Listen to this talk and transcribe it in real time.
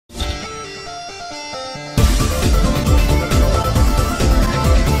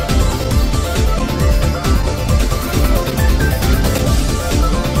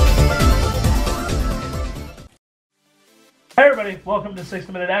everybody, welcome to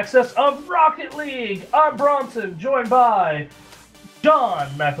 60-Minute Access of Rocket League. I'm Bronson, joined by John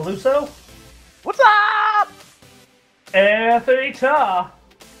Macaluso. What's up? Anthony Ta.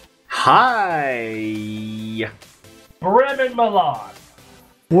 Hi. Bremen Milan.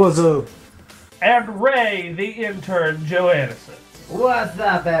 What's up? And Ray, the intern, Joannison. What's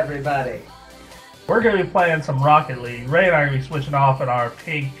up, everybody? We're going to be playing some Rocket League. Ray and I are going to be switching off in our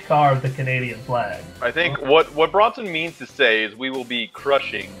pink car with the Canadian flag. I think what Bronson means to say is we will be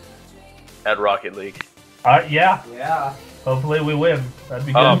crushing at Rocket League. Yeah. Yeah. Hopefully we win. That'd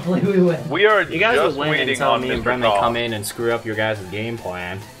be good. Hopefully we win. We are You guys just will win waiting until on me and Mr. Brendan Dahl. come in and screw up your guys' game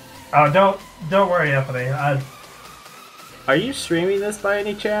plan. Oh, don't worry, Anthony. Are you streaming this by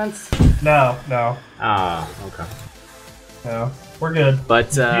any chance? No. Ah, okay. No. We're good.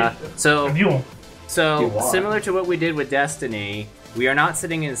 But, If you won't. So, similar to what we did with Destiny, we are not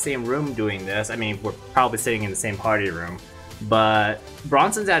sitting in the same room doing this. I mean, we're probably sitting in the same party room. But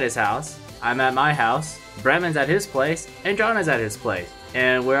Bronson's at his house, I'm at my house, Bremen's at his place, and John is at his place.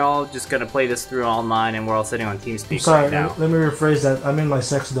 And we're all just gonna play this through online, and we're all sitting on TeamSpeak Sorry, right now. let me rephrase that. I'm in my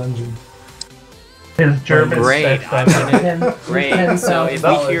sex dungeon. His German Great. sex I'm dungeon. gonna, great. So if we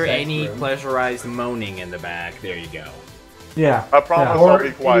 $10,000 hear sex any room. pleasurized moaning in the back, there you go. Yeah. I promise Yeah. I'll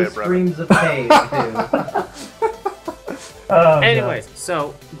be quiet, Any Bremen. screams of pain, too. Oh, Anyways,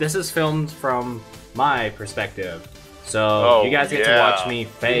 so this is filmed from my perspective. So Oh, you guys get to yeah. watch me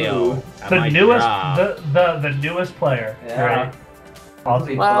fail at the my newest, job. the newest player. Yeah. Right. That'll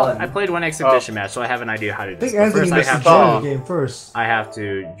be Well, fun. I played one exhibition match, so I have an idea how to do I this. think But Anthony first, I missed the have join to. the game first. I have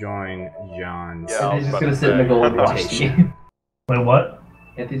to join John's. Yeah. Anthony's just about gonna to sit in the say. goal and watch the Rotation. game. Wait, what?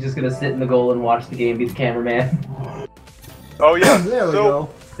 Anthony's just gonna sit in the goal and watch the game, be the cameraman. Oh yeah. There we so go.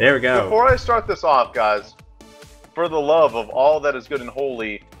 There we go. before I start this off, guys, for the love of all that is good and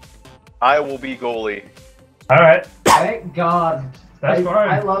holy, I will be goalie. All right. Thank God. That's fine.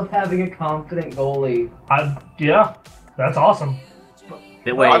 I love having a confident goalie. Yeah, that's awesome.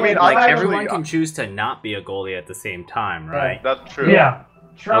 That way, I mean, like I'm everyone actually- can choose to not be a goalie at the same time, right? That's true. Yeah.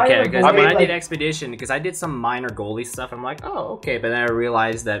 Try Okay, and because avoid, when I like, did Expedition, because I did some minor goalie stuff, I'm like, oh, okay, but then I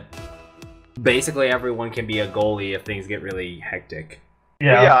realized that basically everyone can be a goalie if things get really hectic.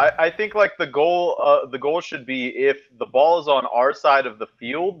 Yeah. Yeah, I think like the goal should be if the ball is on our side of the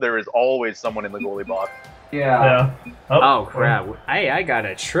field, there is always someone in the goalie box. Yeah. Oh crap! Hey, I got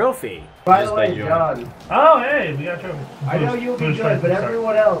a trophy. By just the way, joining. John, Oh, hey, we got a trophy. I know you'll be Boost good, right but there.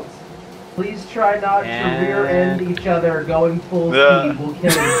 everyone else, please try not And- to rear end each other going full Yeah. speed. We'll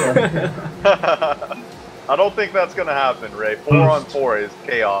kill each other. I don't think that's gonna happen, Ray. 4-on-4 is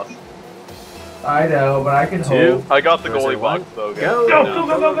chaos. I know, but I can Two. hope. I got the Versus goalie one. box though, guys. Go. Go, go,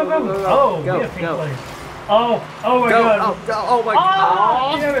 go, go, go, go. Oh, Go, we have pink go. players. Oh my Go! god. Oh, go! Oh my Oh,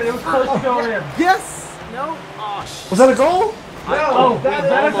 god! damn it, it was close to going in. Yes! No! Oh shit! Was that a goal? Oh, that is is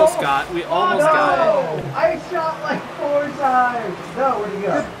that a almost goal? got. We Oh, almost no! got it. I shot like 4 times. No, where'd he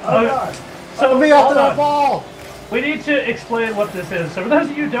go? Oh Okay. God. So, Let me after hold that on. ball. We need to explain what this is. So for those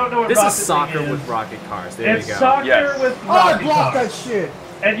of you who don't know what This Rocket is soccer League is, with rocket cars. There it's you go. soccer Yes. with Oh, I rocket blocked that cars. shit.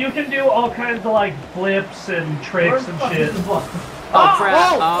 And you can do all kinds of like flips and tricks and shit. Oh crap!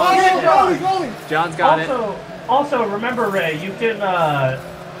 Oh, Oh, oh, shit. goalie, goalie. John's got it. Also, remember Ray, you can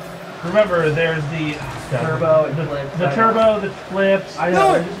remember there's the Turbo and flips. the turbo, the flips. I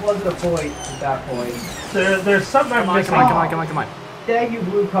know, there just wasn't a point at that point. There's sometimes Come on, missing. come on, come on. Dang you,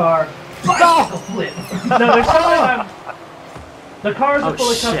 blue car. Go. Flip. No, there's sometimes the cars are Oh,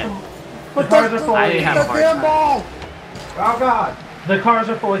 fully shit. custom. The cars are I fully. didn't have a That hard damn time. ball. Oh God. The cars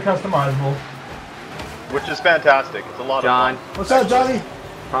are fully customizable. Which is fantastic. It's a lot John, of fun. What's up, Johnny?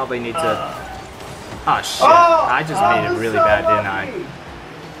 probably need to. Oh shit! Oh, I just made was it really so bad, didn't lucky.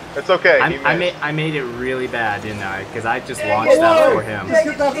 It's okay. he I missed. made it really bad, didn't I? Because I just Dang launched it. that for him. Just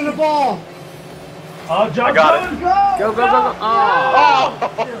get after the ball. Oh, John, I got John! it. Go! Go, go, go, go! Oh!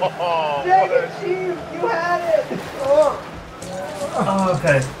 Oh! Dang what it, a- Chief! You had it! Oh, Oh,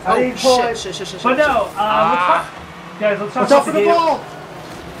 okay. I need Oh points. shit! But no, guys, let's talk Watch about out for the game. ball.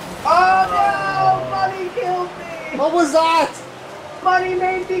 Oh no! Money killed me! What was that? Money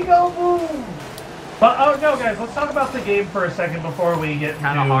made me go boom! But oh no, guys, let's talk about the game for a second before we get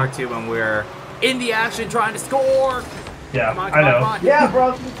Kind of into- hard to when we're in the action trying to score. Yeah, Come on, I know. come on. Yeah,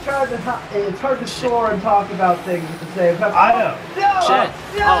 bro, it's hard to score and talk about things at the same time. I know. No! Shit!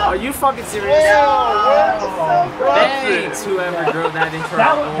 No! Oh, are you fucking serious? Oh, so Thanks, whoever drove that into That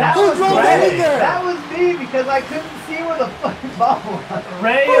our was- goal. that Who was drove that in Ray. there? That was me because I couldn't see where the fucking ball was.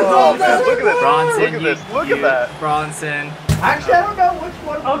 Ray Who is drove on that the in Look at this. Bronson, Look at this. Look at that. Bronson. Actually, I don't know which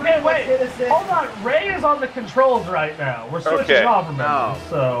one. Okay, was wait. innocent. Hold on. Ray is on the controls right now. We're switching Okay. off, remember? Oh.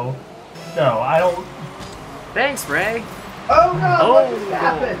 So, no, I don't. Thanks, Ray. Oh no, Oh, what just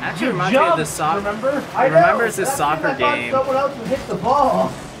happened? actually You reminds me of the jumped, soccer. remember? I know, remembers this that's soccer because I thought game. someone else would hit the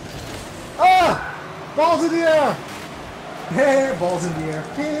ball. Ah! Balls in the air! Hey, balls in the air.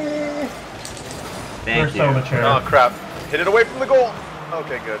 Hey. Thank We're you. so mature. Oh crap! Hit it away from the goal.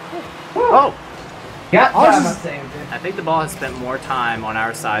 Okay, good. Oh, Got I was time, I just- saved it. I think the ball has spent more time on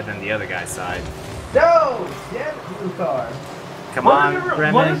our side than the other guy's side. No! Damn it, blue car. Come What on, does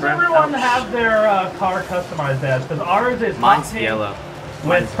Bremen. what does Bremen. everyone Oh, have their car customized as? Because ours is hot Mine's pink yellow.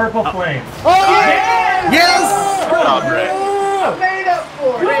 with purple flames. Oh! Yeah! Yes! Good job, Ray. I made up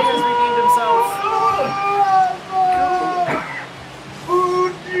for it! Ray has redeemed himself.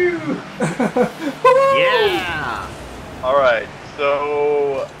 Food you! Yeah. All right,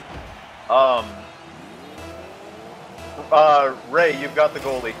 so, Ray, you've got the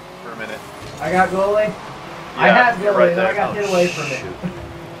goalie for a minute. I got goalie. I Yeah, had you're goalie, right then I there. got hit away from it. Shoot.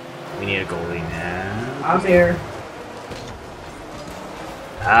 We need a goalie now. I'm here.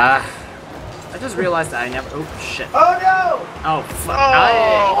 I just realized that I never. Oh shit. Oh no! Oh fuck.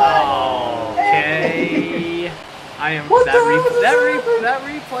 Oh. Okay. I am. What That the hell just happened? that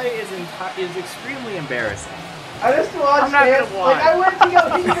replay is extremely embarrassing. I just watched I'm not it. gonna watch. Like, I went to go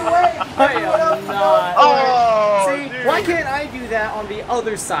hit it away. because I everyone am else was not. going for it. Oh, See, dude. why can't I do that on the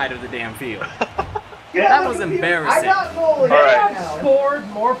other side of the damn field? Yeah, that look was at you. embarrassing. I got goalie. All right. right We have now. scored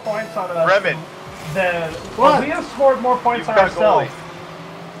more points on us Bremen, than What? we have scored more points you've on got ourselves.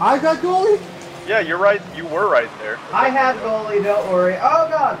 goalie. I got goalie? Yeah, you're right. You were right there. I had goalie, don't worry. Oh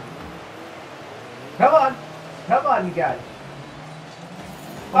god. Come on. Come on, you guys.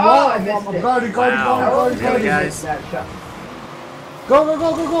 Oh, I missed I'm it. guarding, Wow. guarding, There we guarding. go. Missed that shot. Go, go,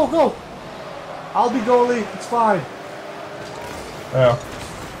 go, go, go, go! I'll be goalie, it's fine. Oh.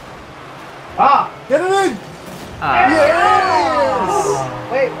 Ah! Get it in!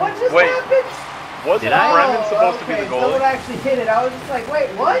 Yes! Wait, what just Wait. happened? Wasn't Did I? Bremen supposed to be okay, the someone goalie? actually hit it. I was just like, wait,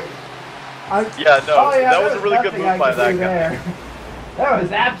 what? Yeah, no, Oh, yeah, that was a really good nothing I move by could that do guy. there. That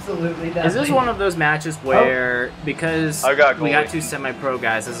was absolutely nothing. Is this one of those matches where because I got we got goalie. two semi-pro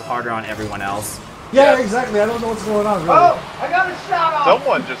guys, this is harder on everyone else? Yeah, Yeah. exactly. I don't know what's going on, really. Oh, I got a shot off.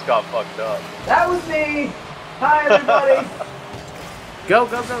 Someone just got fucked up. That was me. Hi, everybody. Go,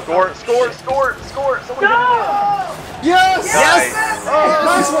 go, go! Score, score, score, score! Someone get it Oh! Yes! Yes! Yes!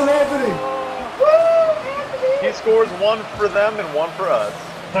 Nice one, Anthony! Woo, in. He scores one for them and one for us.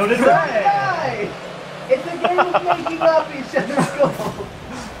 So did Anthony! Ray. Right. It's a game of making up each other's goals.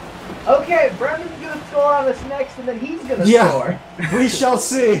 Okay, Brendan's gonna score on us next, and then he's gonna Yeah. score. We shall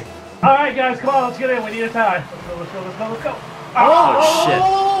see. All right, guys, come on, let's get in. We need a tie. Let's go, let's go, let's go, let's go. Oh, shit.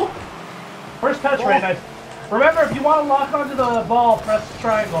 Oh! First touch, Ray, nice. Remember, if you want to lock onto the ball, press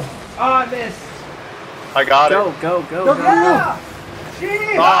triangle. Oh, I missed. I got Go, it. go, go, Go, go! go. Yeah!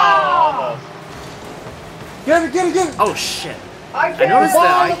 Jeez! Oh, almost. Get it, get it, get it! Oh shit! I I noticed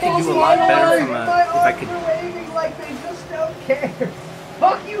that I can do a lot better from My a. If I arms could. are waving like they just don't care.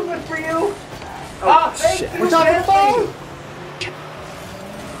 Fuck you, good for you. Oh Thank shit! you. We're talking about?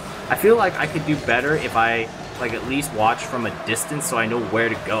 I feel like I could do better if I like at least watch from a distance so I know where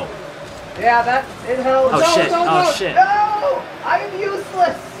to go. Yeah, that it helps. Oh No, shit! no, Oh no. shit! No, I'm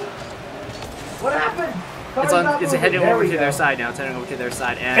useless. What happened? It's Car's on. not It's moving. heading There over we to go. their side now. It's heading over to their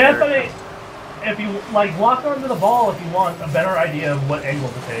side, and they're- Anthony, if you like lock onto the ball, if you want a better idea of what angle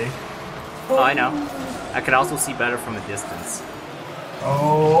to take. Oh, I know. I could also see better from a distance.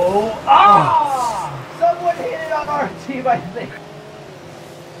 Oh, ah! Someone hit it on our team, I think.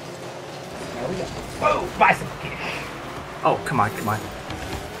 There we go. Whoa, bicycle kick. Oh, come on, come on.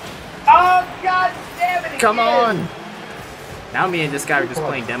 Oh, god damn it. Come again. on! Now me and this guy are just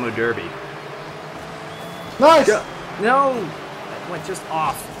playing demo derby. Nice! No! That went just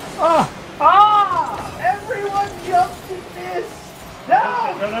off. Ah! Ah! Everyone jumped in this.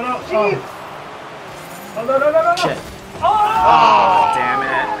 No! No, no, no. Jeez. Oh, no, no, no, no, no. Shit. Oh! Damn it.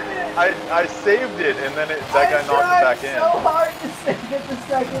 I saved it, and then that guy knocked it back in. I tried so hard to save it the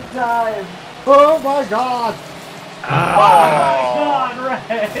second time. Oh my god! Oh, Oh. God,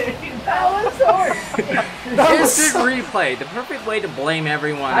 Ray. That was hard. That was Instant so- replay, the perfect way to blame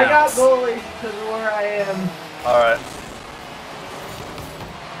everyone I got else. goalie because of where I am. All right.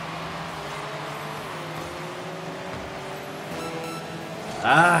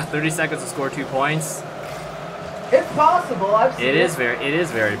 Ah, 30 seconds to score 2 points. It's possible. I've seen It is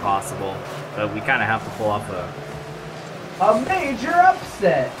very possible, but we kind of have to pull off a major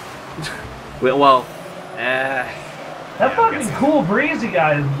upset. well, That yeah, I fucking guess- cool breezy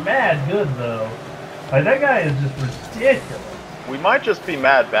guy is mad good, though. Like, that guy is just ridiculous. We might just be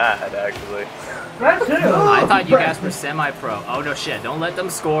mad bad, actually. That too. I thought you guys were semi-pro. Oh no shit, don't let them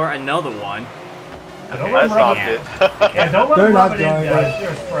score another one. Don't let I them rub stopped it. it. Yeah, don't let They're them rub not it in, going guys.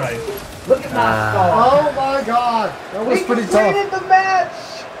 Cheers, Christ. Look at my stall. Oh my god! That was We pretty completed tough. the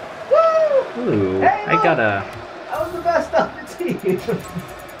match! Woo! Ooh, Hey, I look! got a. I was the best on the team.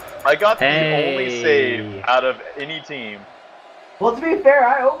 I got the Hey. only save out of any team. Well, to be fair,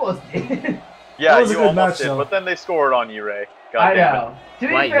 I almost did. Yeah, That was a you good almost match, did, though. but then they scored on you, Ray. God I damn know. To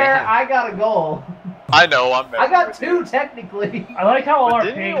be Why, fair, yeah. I got a goal. it. I know, I'm I got messing with 2 technically. I like how all you. our But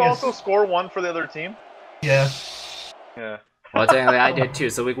didn't ping you is... also score 1 for the other team? Yeah. Yeah. Well, technically I did too,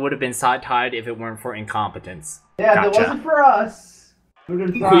 so we would have been tied if it weren't for incompetence. Yeah, if it Gotcha. wasn't for us, we would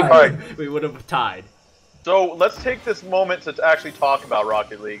have We, tried. Alright. we would have tied. So let's take this moment to actually talk about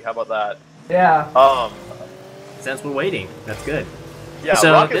Rocket League. How about that? Yeah. Since we're waiting, that's good. Yeah,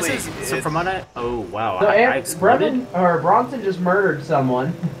 so Rocket this League. is so it's- from what I wow So I Aaron, exploded. Bronson just murdered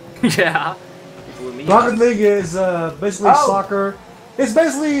someone. Yeah. He blew me Rocket up. League is basically Oh. soccer. It's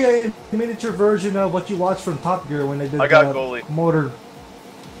basically a miniature version of what you watch from Top Gear when they did I got the goalie. motor,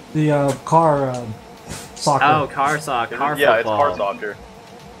 the car soccer. Oh, car soccer, car yeah, it's football. car soccer.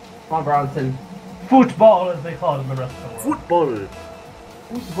 Come on, Bronson. Football, as they call it in the rest of the world. Football.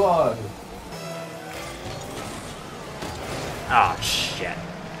 Football. Oh shit.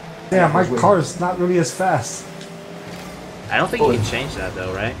 Damn, my car is not really as fast. I don't think you can change that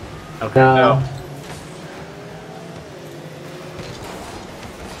though, right? Okay. No.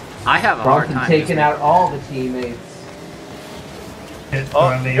 I have a hard Bronson time taking just- out all the teammates. Hit Oh,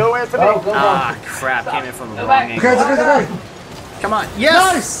 friendly. go Anthony! Oh, go Ah, Bronson. crap! Came in from the Go wrong back. angle. Okay, it's okay, it's okay. Come on.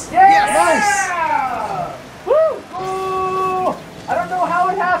 Yes. Nice! Yeah! Woo! Ooh! I don't know how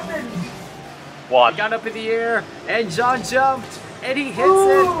it happened. He Watch. got up in the air, and John jumped, and he hits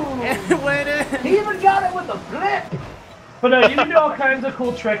Ooh. it, and it went in. He even got it with a flip. But no, you can do all kinds of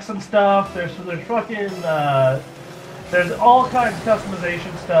cool tricks and stuff. There's fucking there's all kinds of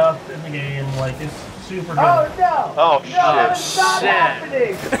customization stuff in the game. Like it's super good. Oh no! Oh, no, shit. it's not Shit.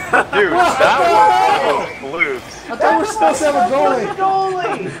 happening. Dude, that was one of those flukes. I thought we were supposed to have a goalie.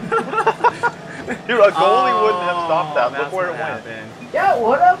 goalie. Dude, a goalie wouldn't have stopped that. That's Look where it what went. happened. Yeah,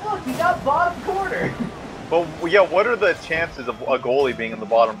 what up? Look, he got bottom corner. But yeah, what are the chances of a goalie being in the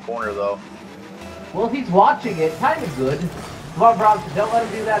bottom corner, though? Well, he's watching it. Kind of good. Come on, Bronson, don't let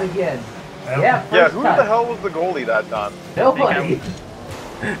him do that again. Yep. Yeah, Yeah, first who time. the hell was the goalie that time? Nobody.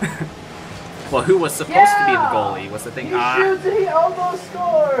 Well, who was supposed to be the goalie? What's the thing? He shoots and he almost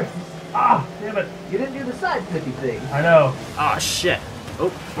scores. Ah, damn it! You didn't do the side flippy thing. I know. Oh shit! Oh,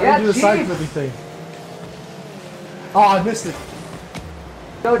 I Yeah, didn't do the side Chiefs. flipping thing. Oh, I missed it.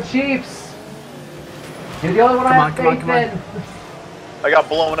 Go Chiefs. You're the only one I Come on, have come on, faith come on. in. I got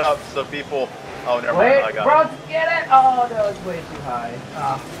blown up, so people. Oh, never mind. I Wait, got Bronson, get it! Oh no, it's way too high.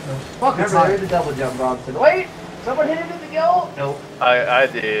 Ah, no. Fuck, It's remember, high. there's a double jump, Bronson. Wait! Someone hit it in the goal? Nope. it. I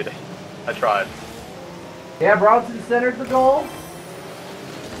did. I tried. Yeah, Bronson centered the goal.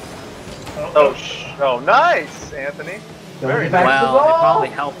 Oh, nice, Anthony. Don't Very get back to the well, goal. it probably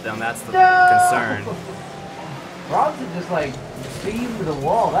helped them. That's the No! concern. Bronson just like beamed the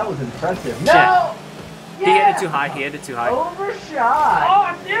wall. That was impressive. Shit. No! He hit Yeah! it too high. He hit it too high. Overshot.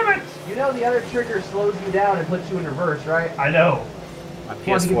 Oh, damn it! You know the other trigger slows you down and puts you in reverse, right? I know. My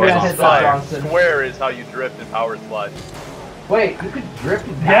Wanted to give PS4 you is that on heads up, fire. Bronson. Square is how you drift in Power Slide. Wait, you could drift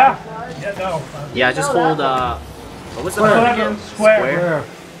and Yeah. backside? Yeah, no. Yeah, just No, hold. that What was the Square. button again? Square. Where?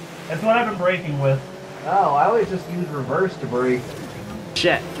 That's what I've been breaking with. Oh, I always just use reverse to break.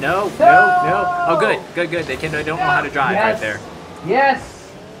 Shit! No, no, No! no! Oh, good, good, good. They don't know how to drive Yes. right there. Yes!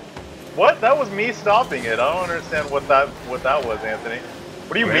 What? That was me stopping it. I don't understand what that was, Anthony.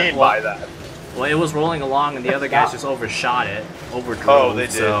 What do you Where? mean What? by that? Well, it was rolling along, and the other guys just overshot it, overdrove. Oh, they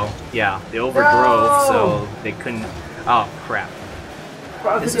did. So yeah, they overdrove, No! so they couldn't. Oh crap!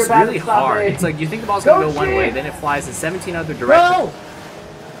 Bronson, This you're is bad really at stopping. hard. It's like you think the ball's gonna Go go one way, Chiefs! then it flies in 17 other directions. No!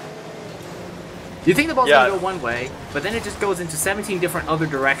 You think the ball's Yeah. gonna go one way, but then it just goes into 17 different other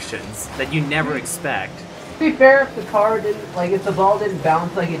directions that you never expect. To be fair, if the car didn't, like, if the ball didn't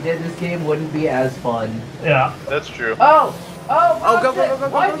bounce like it did, this game wouldn't be as fun. Yeah. That's true. Oh! Oh, go, go, Bronson, go,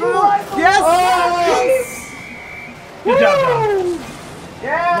 go, why'd go, you go. lie? Yes! Oh! Good job, John.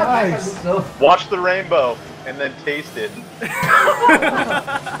 Yeah! Nice. So, Watch the rainbow and then taste it.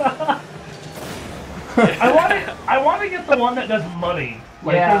 I want to get the one that does money.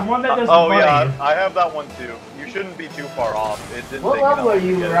 Like Yeah. there's one that does Oh money. yeah, I have that one too. You shouldn't be too far off. It didn't what take me level that are long to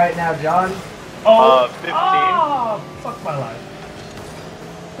you get it. right now, John? Oh, 15. Oh, fuck my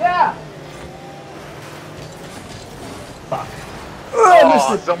life. Yeah! Fuck. Oh, I Oh,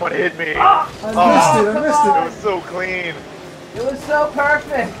 missed it. someone hit me. Ah! I missed it. I It missed it. was so clean. It was so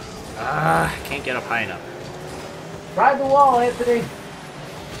perfect! Ah, can't get up high enough. Ride the wall, Anthony.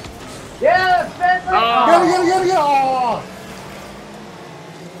 Yeah, Bentley! Get it! Oh!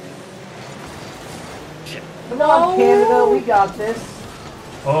 Come on, Canada, we got this.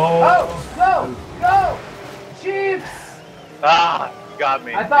 Oh. Go! Chiefs! Ah, you got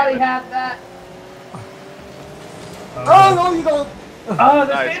me. I thought he had that. Oh, no, you don't. This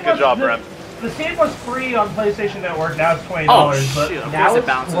Nice, game good job, Rem. This game was free on PlayStation Network. Now it's $20. Oh but shit! Of now course it it's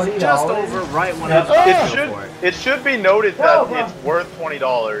bounces $20. just over right when Yep. I It should be noted No, that bro. it's worth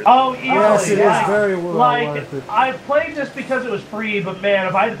 $20. Oh, easily. Yes, it is like, very well like, worth it. I played just because it was free, but man,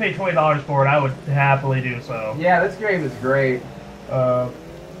 if I had to pay $20 for it, I would happily do so. Yeah, this game is great.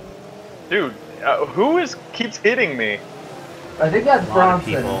 Dude, who keeps hitting me? I think that's A lot of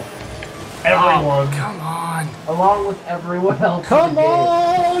Bronson. people. Everyone. Oh, come on. Along with everyone else. Come in the game.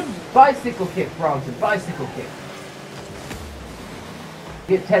 on! Bicycle kick, Bronson. Bicycle kick.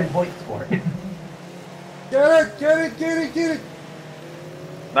 Get 10 points for it. Get it!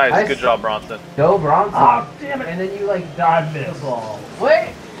 Nice, good job, Bronson. Go, Bronson. Oh, damn it. And then you like dodge the missed. ball.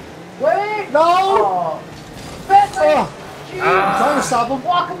 Wait! No! Oh. Bentley! Oh. Jeez. I'm trying to stop him.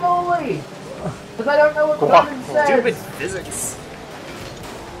 Guacamole! Because I don't know what the button says. Stupid physics.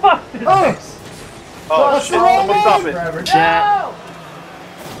 Fuck this. Oh! Oh, That's shit. the wrong Someone stop it. Forever. Chat. No!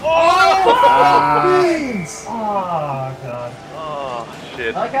 Oh! Beans! Oh, God. Oh,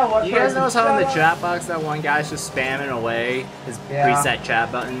 shit. I like how one You guys person notice how in the shut up. chat box that one guy's just spamming away his Yeah. preset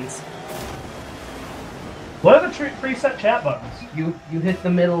chat buttons? What are the preset chat buttons? You hit the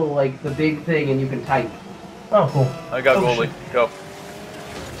middle, like the big thing, and you can type. Oh, cool. I got Oh, goalie. shit. Go.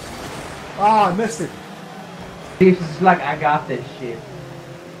 Ah, I missed it. Chiefs is like, I got this shit.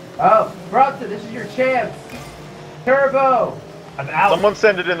 Oh, Bronson, this is your chance. Turbo. I'm out. Someone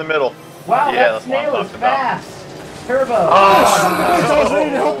send it in the middle. Wow, Yeah, that that's what I'm snail is talking about. fast. Turbo. I was ready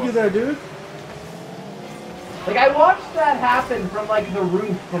to help you there, dude. Like, I watched that happen from, like, the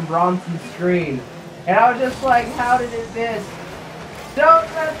roof from Bronson's screen. And I was just like, how did it miss? Don't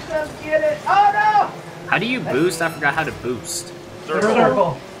let them get it. Oh, How do you boost? I forgot how to boost. Circle.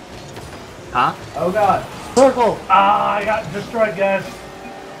 Circle. Huh? no! Oh, God. Circle. Ah, I got destroyed, guys.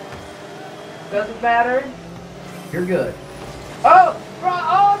 Doesn't matter. You're good. Oh!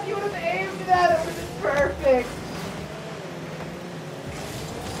 Oh, if you would have aimed that, it would have been perfect.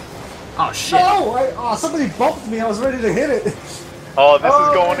 Oh shit. No! Somebody bumped me. I was ready to hit it. Oh, this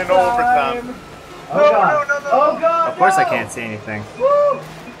is going in overtime. Oh, No, God. no, no, no. Oh, God, Of course I no. can't see anything.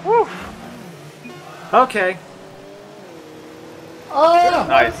 Woo! Okay. Ah!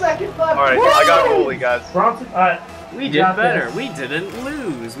 Nice. 1 second left. Alright, Woo! I got goalie, guys. Bronson. Alright. We You did got better. this. We didn't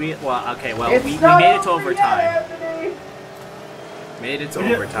lose. We okay. Well, It's we not made it to over overtime. yet, Anthony. Made it to We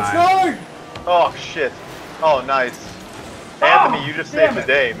did- overtime. No! Oh, shit. Oh, nice. Anthony, you just saved the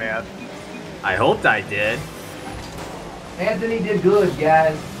day, man. I hoped I did. Anthony did good,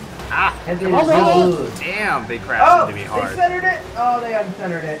 guys. Ah, Anthony Come did on. good. damn! They crashed Oh, into me they hard. centered it. Oh, they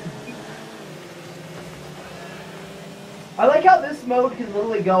uncentered it. I like how this mode can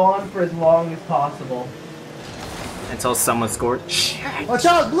literally go on for as long as possible. Until someone scored. Shit. Watch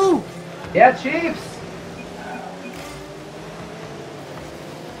out, blue! Yeah, Chiefs.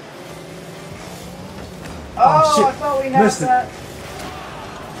 Oh, shit. I thought we had Missed it. that.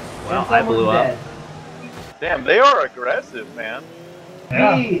 Well, And I blew someone's up. dead. Damn, they are aggressive, man.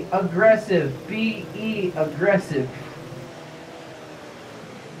 Yeah. Be aggressive. Be aggressive.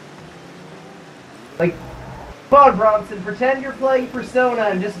 Like, come on, Bronson. Pretend you're playing Persona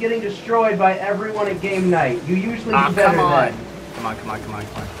and just getting destroyed by everyone at game night. You usually do better Come on. then. Come on, come on, come on,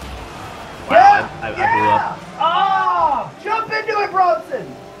 come on. Wow, Yeah! I blew up. Oh! Jump into it,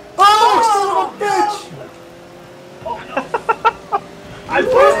 Bronson! Oh, son of a bitch! I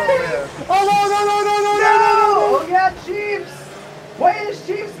Oh, no! Oh, yeah, Chiefs! Wait, is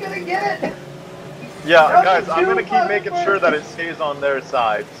Chiefs gonna get it? Yeah, That guys, was I'm too gonna keep making much sure work. that it stays on their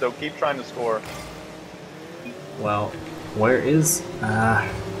side, so keep trying to score. Well, where is?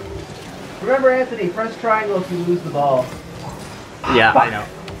 Remember, Anthony, press triangle if you lose the ball. Yeah, I know.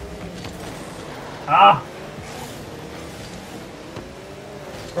 Ah.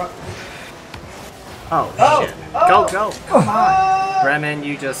 Oh, Oh, shit. oh. Go. Come on. Oh! Bremen,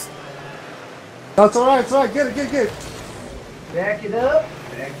 you just. That's alright, it's alright. Get it. Back it up,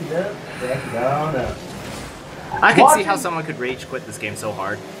 back it on up. I could see how Watching- someone could rage quit this game so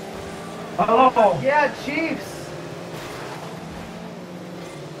hard. Oh. Yeah, Chiefs!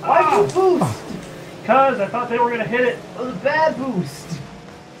 Why'd you boost? Cause I thought they were gonna hit it. It was a bad boost.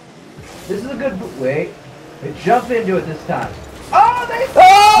 This is a good boost. Wait, jump into it this time. Oh, they.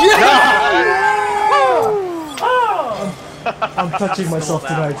 Oh. I'm touching myself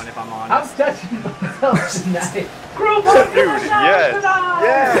Stole that one, tonight. if I'm I'm honest. touching myself tonight. Group up Dude, yes. tonight.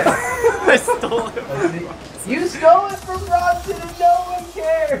 Yeah. I stole it. You stole it from Bronson and no one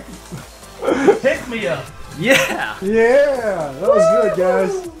cares. Pick me up. Yeah. Yeah, that was good,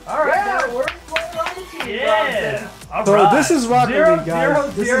 guys. All right. Yeah, we're playing on the team, Yeah. All So right. this is Rocket League,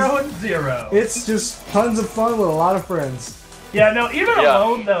 guys. This 0, is- and 0. It's just tons of fun with a lot of friends. Yeah, no, even Yeah.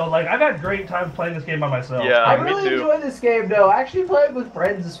 alone though, like I've had great time playing this game by myself. Yeah. I me really too. enjoy this game, though. Actually, playing with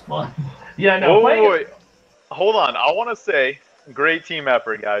friends is fun. Yeah, no, Whoa, playing wait. Hold on. I want to say, great team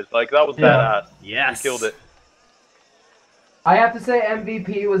effort, guys. Like, that was Yeah. badass. Yes. You killed it. I have to say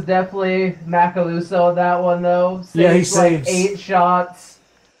MVP was definitely Macaluso in that one, though. Yeah, he like saves. 8 shots,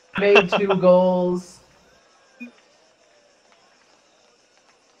 made 2 goals.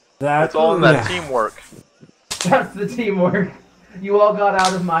 It's all in that teamwork. That's the teamwork. You all got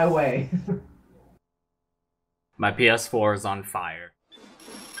out of my way. My PS4 is on fire.